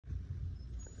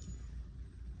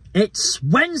It's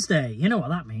Wednesday, you know what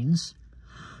that means.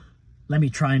 Let me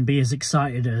try and be as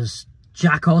excited as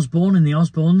Jack Osborne in the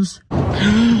Osbournes.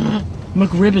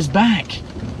 McRib is back.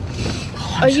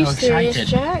 Oh, I'm Are you so serious, excited.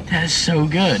 Jack? That's so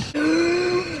good.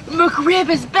 McRib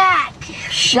is back!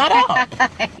 Shut up!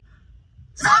 The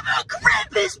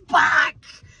McRib is back!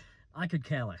 I could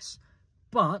care less.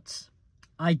 But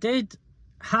I did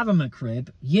have a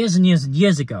McRib years and years and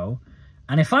years ago.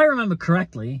 And if I remember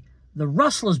correctly, the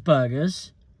Rustlers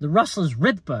burgers, the Rustlers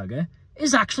rib burger,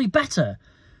 is actually better.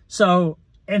 So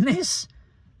in this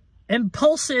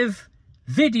impulsive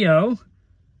video,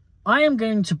 I am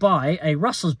going to buy a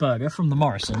Rustlers burger from the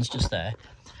Morrisons just there.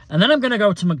 And then I'm going to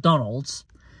go to McDonald's.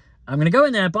 I'm going to go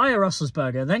in there, buy a Rustlers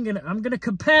burger, then I'm going to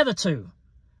compare the two.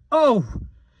 Oh,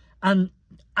 and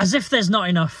as if there's not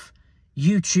enough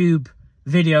YouTube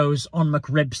videos on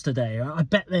McRibs today. I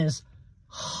bet there's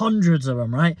hundreds of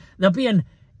them, right? There'll be an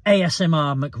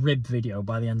ASMR McRib video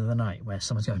by the end of the night where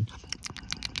someone's going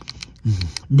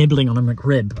nibbling on a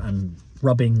McRib and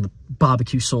rubbing the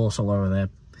barbecue sauce all over their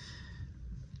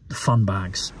fun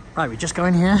bags. Right, we just go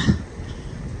in here,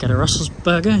 get a Rustlers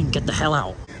burger and get the hell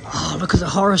out. Oh, look at the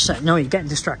horror set. No, you're getting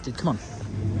distracted. Come on.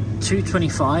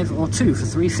 $2.25 or two for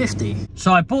 $3.50.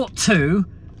 So I bought two.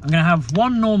 I'm going to have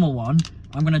one normal one.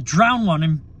 I'm going to drown one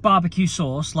in barbecue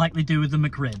sauce like they do with the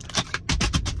McRib.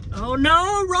 Oh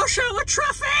no, rush hour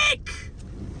traffic!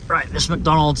 Right, this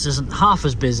McDonald's isn't half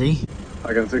as busy.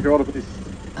 I can take your order, please.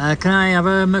 Can I have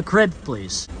a McRib,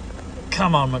 please?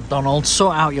 Come on, McDonald's,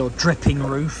 sort out your dripping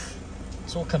roof.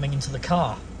 It's all coming into the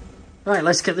car. Right,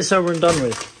 let's get this over and done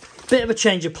with. Bit of a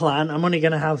change of plan. I'm only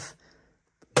going to have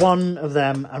one of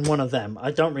them and one of them.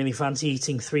 I don't really fancy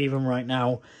eating three of them right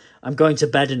now. I'm going to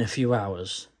bed in a few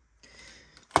hours.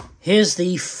 Here's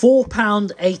the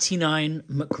 £4.89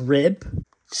 McRib.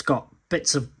 It's got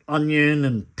bits of onion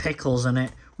and pickles in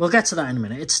it. We'll get to that in a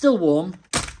minute. It's still warm.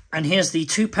 And here's the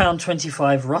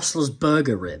 £2.25 Rustlers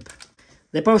burger rib.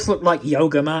 They both look like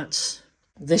yoga mats.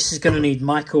 This is going to need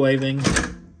microwaving.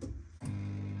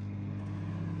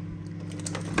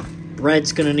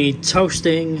 Bread's going to need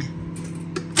toasting.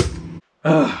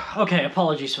 Okay,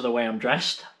 apologies for the way I'm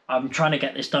dressed. I'm trying to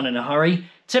get this done in a hurry.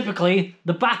 Typically,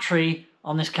 the battery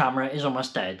on this camera is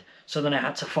almost dead. So then I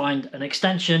had to find an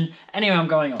extension. Anyway, I'm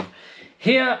going on.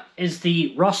 Here is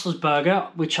the Rustlers burger,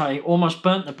 which I almost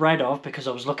burnt the bread off because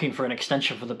I was looking for an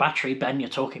extension for the battery. Ben, you're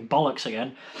talking bollocks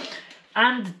again.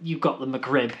 And you've got the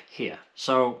McRib here.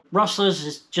 So Rustlers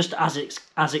is just as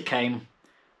it came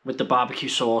with the barbecue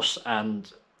sauce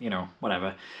and, you know,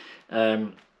 whatever.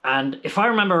 And if I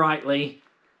remember rightly,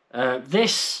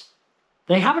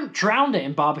 they haven't drowned it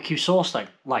in barbecue sauce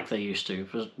like they used to,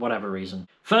 for whatever reason.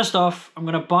 First off, I'm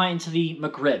going to bite into the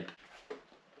McRib.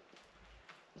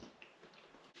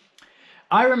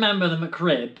 I remember the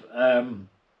McRib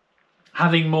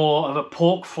having more of a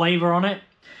pork flavour on it,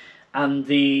 and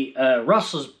the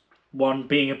Rustlers one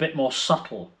being a bit more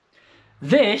subtle.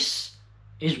 This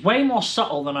is way more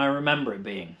subtle than I remember it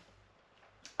being.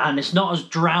 And it's not as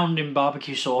drowned in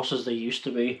barbecue sauce as they used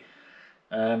to be.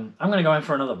 I'm going to go in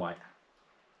for another bite.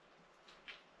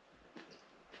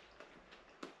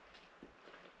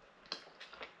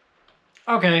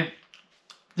 Okay,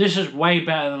 this is way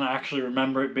better than I actually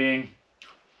remember it being.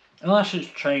 Unless it's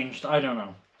changed, I don't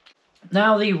know.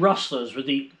 Now the Rustlers with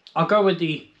the... I'll go with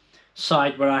the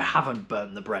side where I haven't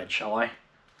burnt the bread, shall I?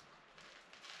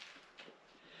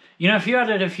 You know, if you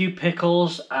added a few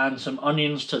pickles and some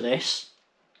onions to this,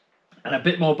 and a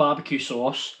bit more barbecue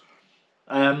sauce,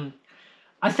 I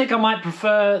think I might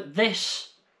prefer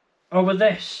this over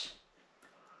this,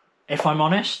 if I'm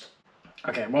honest.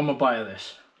 Okay, one more bite of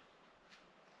this.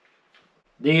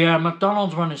 The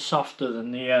McDonald's one is softer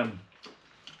than the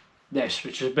this,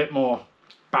 which is a bit more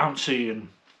bouncy and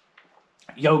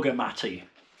yoga matty.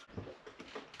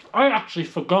 I actually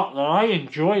forgot that I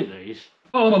enjoy these.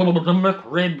 Oh, the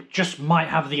McRib just might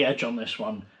have the edge on this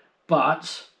one,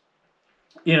 but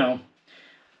you know,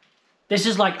 this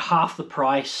is like half the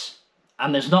price,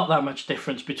 and there's not that much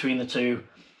difference between the two.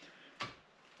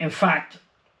 In fact,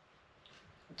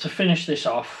 to finish this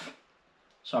off,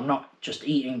 so I'm not just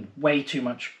eating way too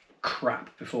much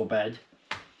crap before bed,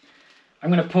 I'm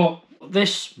going to put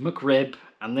this McRib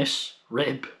and this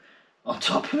rib on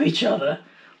top of each other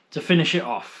to finish it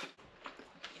off.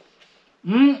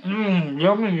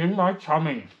 Yummy in my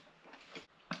tummy.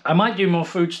 I might do more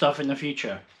food stuff in the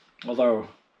future, although,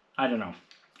 I don't know.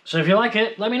 So if you like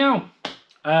it, let me know.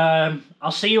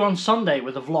 I'll see you on Sunday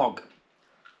with a vlog.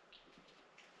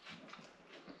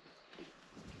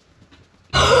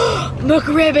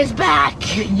 McRib is back!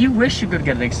 You wish you could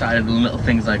get excited with little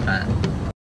things like that.